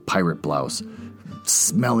beautiful pirate blouse,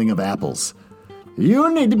 smelling of apples. You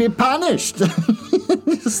need to be punished.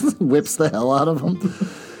 Just whips the hell out of him.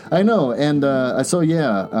 I know, and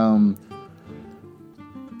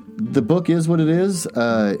the book is what it is.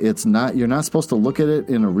 It's not. You're not supposed to look at it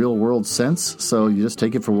in a real world sense. So you just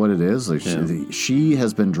take it for what it is. Like she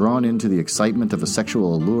has been drawn into the excitement of a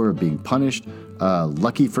sexual allure of being punished.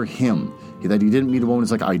 Lucky for him that he didn't meet a woman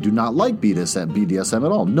who's like, I do not like BDSM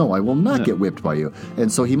at all. No, I will not get whipped by you.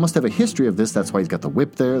 And so he must have a history of this. That's why he's got the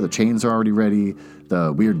whip there. The chains are already ready.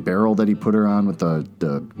 The weird barrel that he put her on with the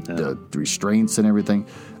restraints and everything.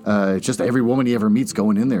 It's just every woman he ever meets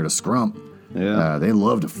going in there to scrump. Yeah. They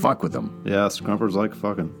love to fuck with them. Yeah, scrumpers like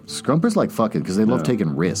fucking. Scrumpers like fucking because they love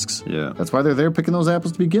taking risks. Yeah. That's why they're there picking those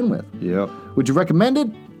apples to begin with. Yeah. Would you recommend it?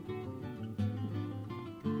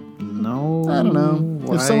 No. I don't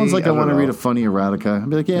know. If someone's like, I want to read a funny erotica, I'd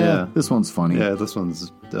be like, yeah, this one's funny. Yeah,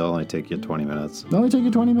 they'll only take you 20 minutes. It'll only take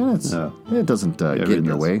you 20 minutes. Yeah. It doesn't get in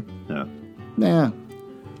your way. Yeah. Nah.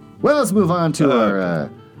 Well, let's move on to our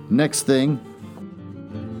next thing.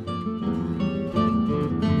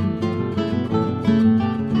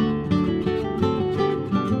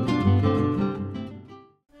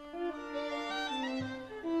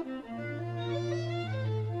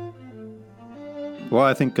 Well,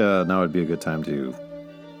 I think now would be a good time to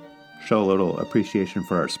show a little appreciation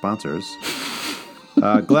for our sponsors.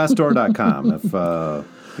 Glassdoor.com. If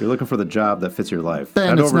you're looking for the job that fits your life,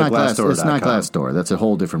 head over to Glassdoor.com. It's not Glassdoor. That's a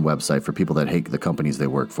whole different website for people that hate the companies they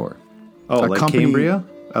work for. Oh, like Cambria?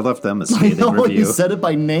 I left them a scathing review. You said it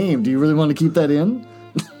by name. Do you really want to keep that in?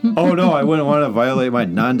 Oh, no, I wouldn't want to violate my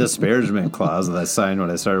non-disparagement clause that I signed when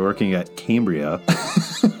I started working at Cambria.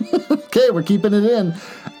 Okay, we're keeping it in.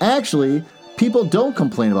 Actually, people don't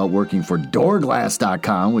complain about working for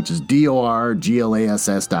Doorglass.com, which is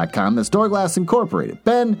DORGLASS.com. That's Doorglass Incorporated.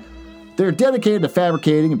 Ben, they're dedicated to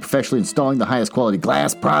fabricating and professionally installing the highest quality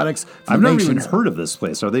glass products. I've never even heard of this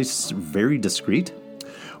place. Are they very discreet?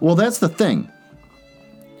 Well, that's the thing.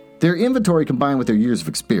 Their inventory combined with their years of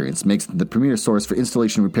experience makes them the premier source for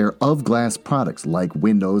installation and repair of glass products like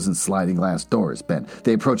windows and sliding glass doors, Ben.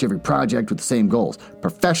 They approach every project with the same goals.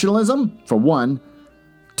 Professionalism, for one.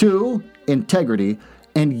 2, integrity.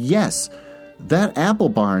 And yes, that apple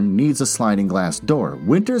barn needs a sliding glass door.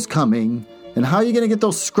 Winter's coming, and how are you going to get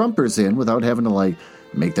those scrumpers in without having to,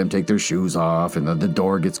 make them take their shoes off and the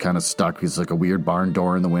door gets kind of stuck? It's like a weird barn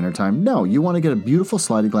door in the wintertime. No, you want to get a beautiful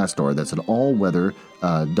sliding glass door that's an all-weather,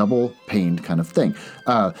 double-paned kind of thing.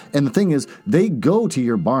 And the thing is, they go to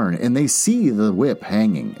your barn and they see the whip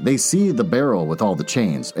hanging. They see the barrel with all the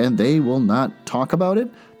chains, and they will not talk about it.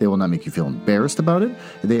 They will not make you feel embarrassed about it.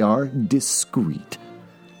 They are discreet.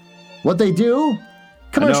 What they do?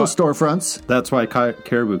 Commercial storefronts. That's why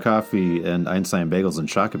Caribou Coffee and Einstein Bagels and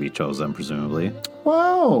Shakopee chose them, presumably.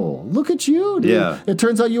 Wow, look at you, dude. Yeah. It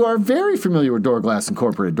turns out you are very familiar with Doorglass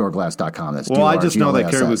Incorporated, Doorglass.com. That's well, I just know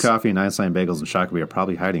that Caribou Coffee and Einstein Bagels and Shakopee are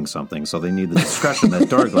probably hiding something, so they need the discretion that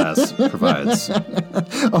Doorglass provides.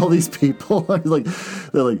 All these people,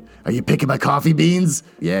 they're like, are you picking my coffee beans?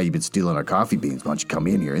 Yeah, you've been stealing our coffee beans. Why don't you come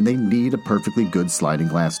in here? And they need a perfectly good sliding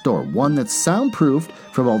glass door, one that's soundproofed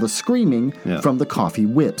from all the screaming from the coffee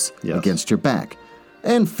whips against your back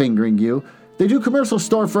and fingering you. They do commercial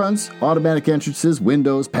storefronts, automatic entrances,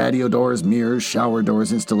 windows, patio doors, mirrors, shower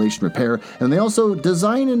doors, installation, repair, and they also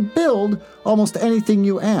design and build almost anything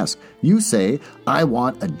you ask. You say, I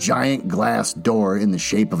want a giant glass door in the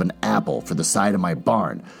shape of an apple for the side of my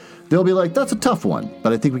barn. they'll be like, that's a tough one,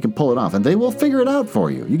 but I think we can pull it off. And they will figure it out for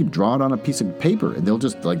you. You can draw it on a piece of paper, and they'll do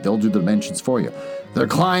the dimensions for you. Their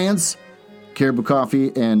clients, Caribou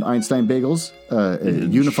Coffee and Einstein Bagels,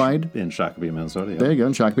 Unified. In Shakopee, Minnesota. Yeah. There you go,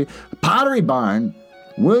 in Shakopee. Pottery Barn,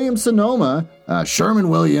 Williams-Sonoma,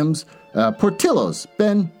 Sherman-Williams, Portillo's.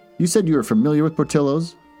 Ben, you said you were familiar with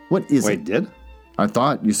Portillo's. What is it? Wait, did? I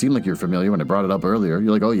thought you seemed like you were familiar when I brought it up earlier.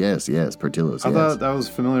 You're like, oh, yes, Portillo's. I thought I was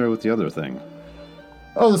familiar with the other thing.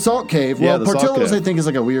 Oh, the Salt Cave. Yeah, well, Portillo's, I think, is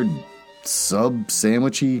like a weird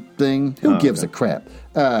sub-sandwichy thing. Who gives a crap?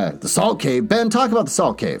 The Salt Cave. Ben, talk about the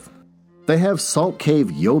Salt Cave. They have Salt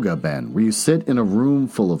Cave Yoga, Ben, where you sit in a room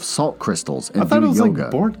full of salt crystals and do yoga. I thought it was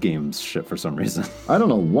like board games shit for some reason. I don't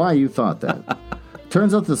know why you thought that.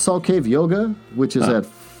 Turns out the Salt Cave Yoga, which is at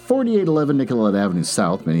 4811 Nicollet Avenue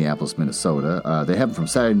South, Minneapolis, Minnesota. They have it from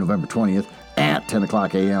Saturday, November 20th at 10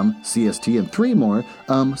 o'clock a.m. CST and 3 more.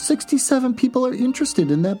 67 people are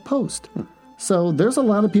interested in that post. So there's a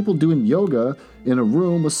lot of people doing yoga in a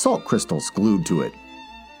room with salt crystals glued to it.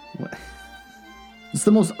 What? It's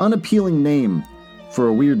the most unappealing name for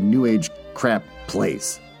a weird New Age crap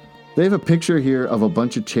place. They have a picture here of a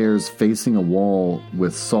bunch of chairs facing a wall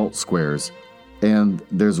with salt squares, and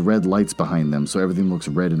there's red lights behind them, so everything looks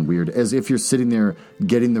red and weird, as if you're sitting there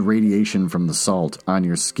getting the radiation from the salt on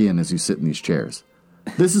your skin as you sit in these chairs.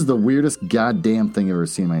 This is the weirdest goddamn thing I've ever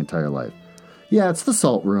seen in my entire life. Yeah, it's the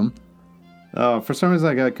salt room. For some reason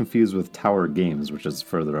I got confused with Tower Games, which is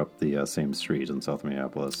further up the same street in South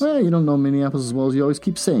Minneapolis. Well, you don't know Minneapolis as well as you always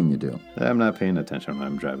keep saying you do. I'm not paying attention when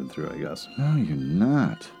I'm driving through, I guess. No, you're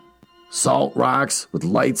not. Salt rocks with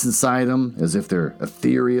lights inside them, as if they're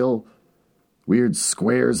ethereal. Weird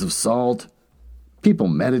squares of salt. People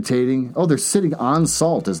meditating. Oh, they're sitting on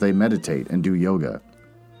salt as they meditate and do yoga.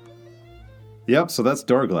 Yep, so that's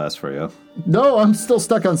door glass for you. No, I'm still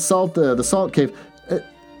stuck on salt. The Salt Cave.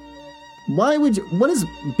 Why would you? What does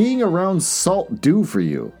being around salt do for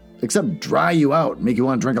you? Except dry you out and make you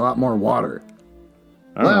want to drink a lot more water.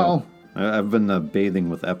 I don't know. I've been bathing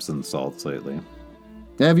with Epsom salts lately.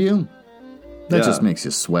 Have you? That just makes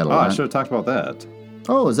you sweat a lot. I should have talked about that.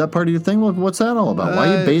 Oh, is that part of your thing? What's that all about? Why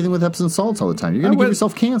are you bathing with Epsom salts all the time? You're going to give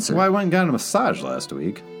yourself cancer. Well, I went and got a massage last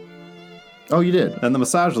week. Oh, you did? And the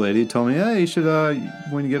massage lady told me, hey, you should,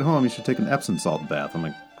 when you get home, you should take an Epsom salt bath. I'm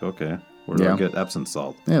like, okay. Where do I get Epsom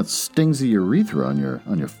salt? Yeah, it stings the urethra on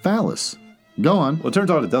your phallus. Go on. Well, it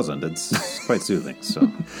turns out it doesn't. It's quite soothing. So,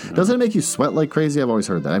 Doesn't it make you sweat like crazy? I've always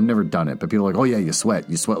heard that. I've never done it, but people are like, oh yeah, you sweat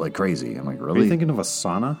like crazy. I'm like, really? Are you thinking of a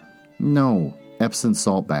sauna? No, Epsom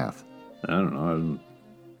salt bath. I don't know.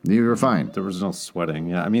 You were fine. There was no sweating.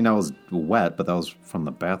 Yeah, I mean, I was wet, but that was from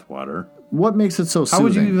the bath water. What makes it so soothing? How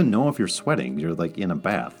would you even know if you're sweating? You're like in a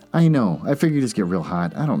bath. I know. I figured you just get real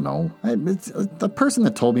hot. I don't know. The person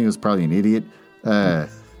that told me was probably an idiot.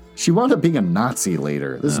 She wound up being a Nazi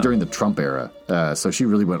later. This is during the Trump era. So she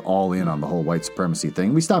really went all in on the whole white supremacy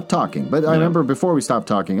thing. We stopped talking. But I remember before we stopped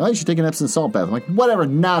talking, oh, you should take an Epsom salt bath. I'm like, whatever,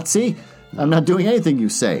 Nazi. I'm not doing anything you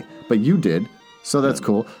say. But you did. So that's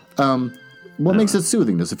cool. What makes it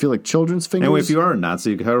soothing? Does it feel like children's fingers? Anyway, if you are a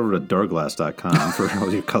Nazi, you can head over to doorglass.com for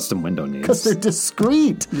all your custom window needs. Because they're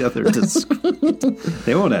discreet. Yeah, they're discreet.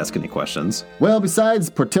 They won't ask any questions. Well,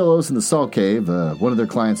 besides Portillo's and the Salt Cave, one of their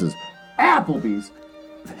clients is Applebee's.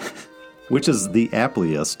 Which is the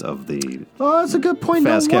appliest of the that's a good point.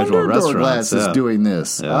 Fast casual restaurants. Doorglass is doing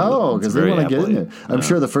this. Yeah, because they want to get in it. I'm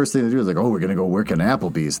sure the first thing they do is like, oh, we're going to go work in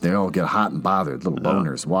Applebee's. They all get hot and bothered, little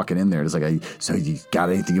boners walking in there. It's like, so you got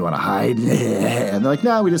anything you want to hide? And they're like,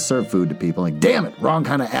 no, we just serve food to people. Like, damn it, wrong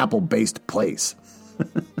kind of apple-based place.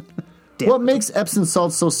 What makes Epsom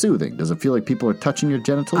salt so soothing? Does it feel like people are touching your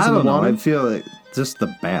genitals in the water? I feel like just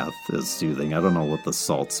the bath is soothing. I don't know what the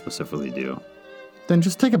salts specifically do. Then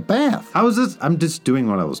just take a bath. I'm just doing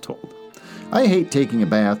what I was told. I hate taking a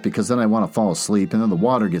bath because then I want to fall asleep, and then the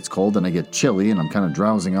water gets cold, and I get chilly, and I'm kind of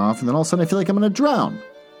drowsing off, and then all of a sudden I feel like I'm going to drown.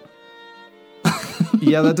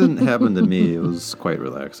 Yeah, that didn't happen to me. It was quite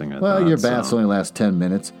relaxing. Your baths only last 10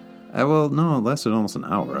 minutes. No, it lasted almost an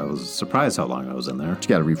hour. I was surprised how long I was in there. You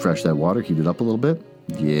got to refresh that water, heat it up a little bit.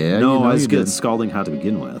 Yeah, no, I was getting scalding hot to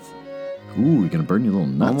begin with. Ooh, you're going to burn your little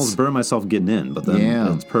nuts. I almost burned myself getting in, but then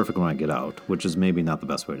it's perfect when I get out, which is maybe not the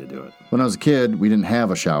best way to do it. When I was a kid, we didn't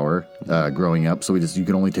have a shower growing up, so you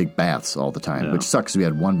could only take baths all the time, which sucks because we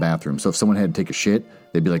had one bathroom. So if someone had to take a shit,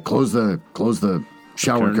 they'd be like, close the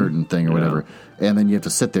shower curtain thing or whatever, and then you have to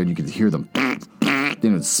sit there and you could hear them.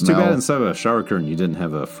 It's too bad instead of a shower curtain, you didn't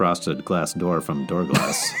have a frosted glass door from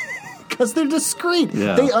Doorglass. Because they're discreet.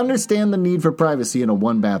 Yeah. They understand the need for privacy in a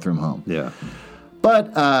one-bathroom home. Yeah.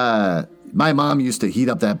 But My mom used to heat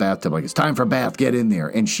up that bathtub like, it's time for a bath, get in there.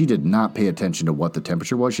 And she did not pay attention to what the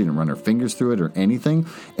temperature was. She didn't run her fingers through it or anything.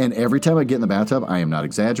 And every time I get in the bathtub, I am not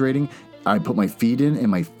exaggerating, I put my feet in and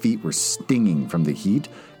my feet were stinging from the heat.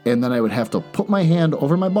 And then I would have to put my hand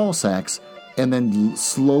over my ball sacks and then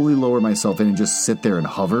slowly lower myself in and just sit there and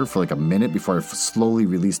hover for like a minute before I slowly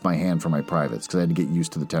released my hand from my privates because I had to get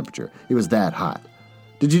used to the temperature. It was that hot.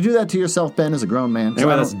 Did you do that to yourself, Ben, as a grown man?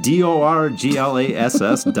 Anyway, that's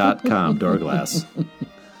DORGLASS.com, door glass.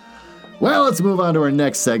 Well, let's move on to our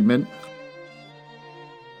next segment.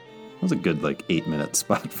 That was a good, 8-minute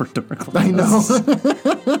spot for door glass. I know.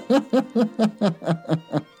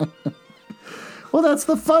 Well, that's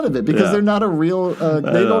the fun of it, because they're not a real,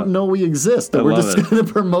 they don't know we exist. We're just going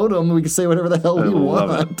to promote them. We can say whatever the hell we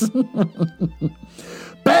want.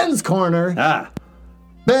 Ben's Corner.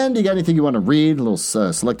 Ben, do you got anything you want to read? A little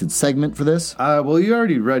selected segment for this? Well, you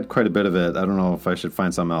already read quite a bit of it. I don't know if I should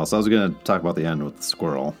find something else. I was going to talk about the end with the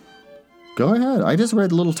squirrel. Go ahead. I just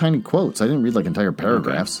read little tiny quotes. I didn't read entire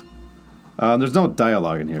paragraphs. Okay. There's no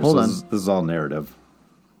dialogue in here. Hold on. This is all narrative.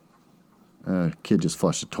 Kid just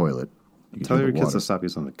flushed the toilet. Tell your kids to stop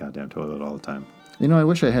using the goddamn toilet all the time. You know, I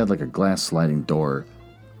wish I had a glass sliding door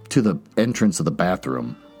to the entrance of the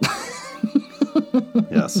bathroom.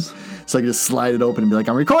 Yes. So I could just slide it open and be like,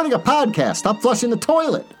 I'm recording a podcast. Stop flushing the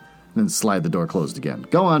toilet. And then slide the door closed again.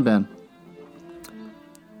 Go on, Ben.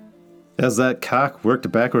 As that cock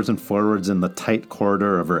worked backwards and forwards in the tight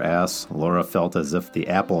corridor of her ass, Laura felt as if the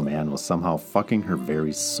Apple Man was somehow fucking her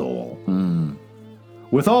very soul.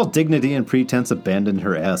 With all dignity and pretense abandoned,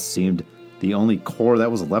 her ass seemed the only core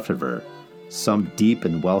that was left of her. Some deep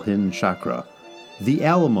and well-hidden chakra. The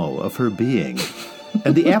Alamo of her being.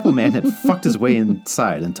 And the Apple Man had fucked his way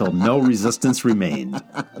inside until no resistance remained.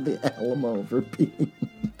 The Alamo of her being.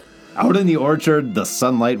 Out in the orchard, the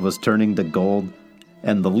sunlight was turning to gold,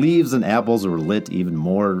 and the leaves and apples were lit even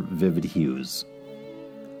more vivid hues.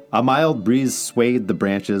 A mild breeze swayed the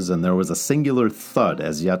branches, and there was a singular thud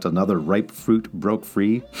as yet another ripe fruit broke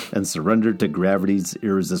free and surrendered to gravity's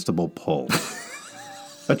irresistible pull.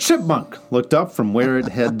 A chipmunk looked up from where it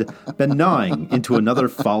had been gnawing into another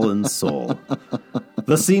fallen soul.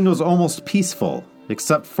 The scene was almost peaceful,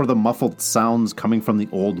 except for the muffled sounds coming from the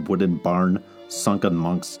old wooden barn sunk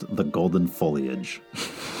amongst the golden foliage.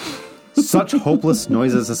 Such hopeless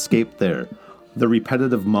noises escaped there, the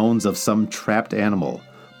repetitive moans of some trapped animal,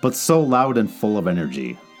 but so loud and full of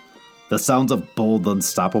energy. The sounds of bold,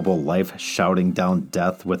 unstoppable life shouting down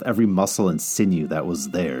death with every muscle and sinew that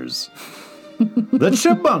was theirs. The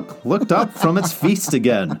chipmunk looked up from its feast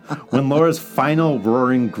again, when Laura's final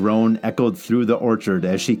roaring groan echoed through the orchard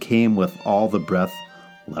as she came with all the breath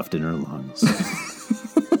left in her lungs.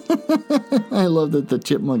 I love that the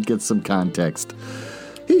chipmunk gets some context.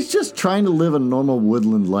 He's just trying to live a normal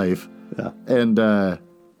woodland life. Yeah. And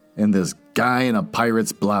this guy in a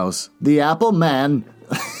pirate's blouse, the Apple Man,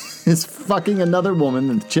 is fucking another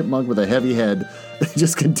woman, and the chipmunk with a heavy head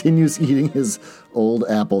just continues eating his old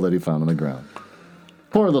apple that he found on the ground.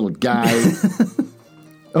 Poor little guy.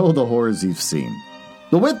 Oh, the horrors you've seen.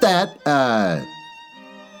 But with that,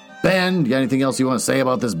 Ben, you got anything else you want to say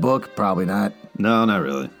about this book? Probably not. No, not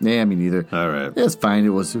really. Yeah, me neither. All right. It's fine. It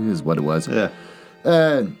was what it was. Yeah.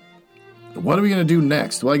 What are we going to do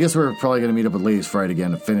next? Well, I guess we're probably going to meet up with Ladies Fright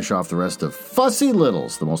again to finish off the rest of Fussy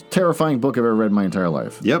Littles, the most terrifying book I've ever read in my entire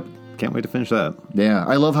life. Yep. Can't wait to finish that. Yeah,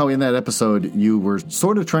 I love how in that episode you were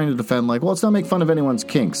sort of trying to defend, let's not make fun of anyone's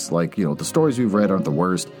kinks. The stories we've read aren't the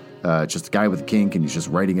worst. It's just a guy with a kink, and he's just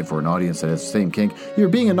writing it for an audience that has the same kink. You're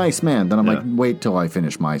being a nice man. Then I'm like, wait till I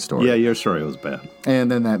finish my story. Yeah, your story was bad. And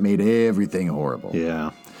then that made everything horrible. Yeah.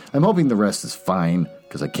 I'm hoping the rest is fine,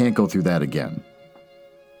 because I can't go through that again.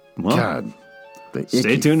 Well, God.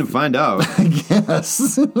 Stay tuned to find out. I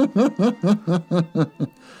guess.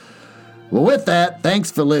 Well, with that, thanks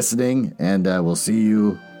for listening, and we'll see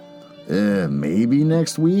you maybe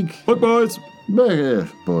next week. Book boys.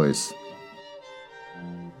 Boys.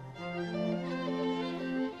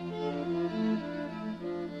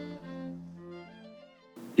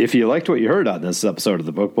 If you liked what you heard on this episode of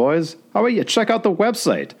the Book Boys, how about you check out the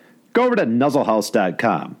website? Go over to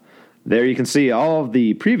nuzzlehouse.com. There you can see all of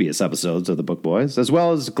the previous episodes of the Book Boys, as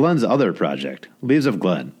well as Glenn's other project, Leaves of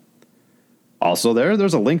Glenn. Also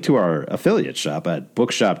there's a link to our affiliate shop at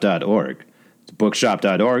bookshop.org. It's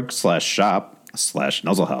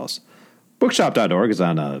bookshop.org/shop/nuzzlehouse. Bookshop.org is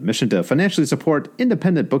on a mission to financially support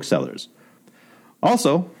independent booksellers.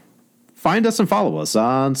 Also, find us and follow us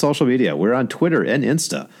on social media. We're on Twitter and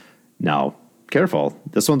Insta. Now, careful,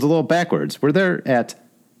 this one's a little backwards. We're there at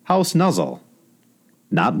House Nuzzle,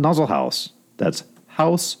 not Nuzzle House. That's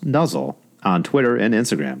House Nuzzle on Twitter and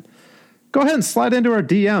Instagram. Go ahead and slide into our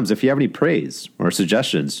DMs if you have any praise or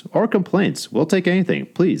suggestions or complaints. We'll take anything.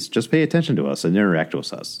 Please just pay attention to us and interact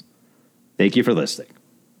with us. Thank you for listening.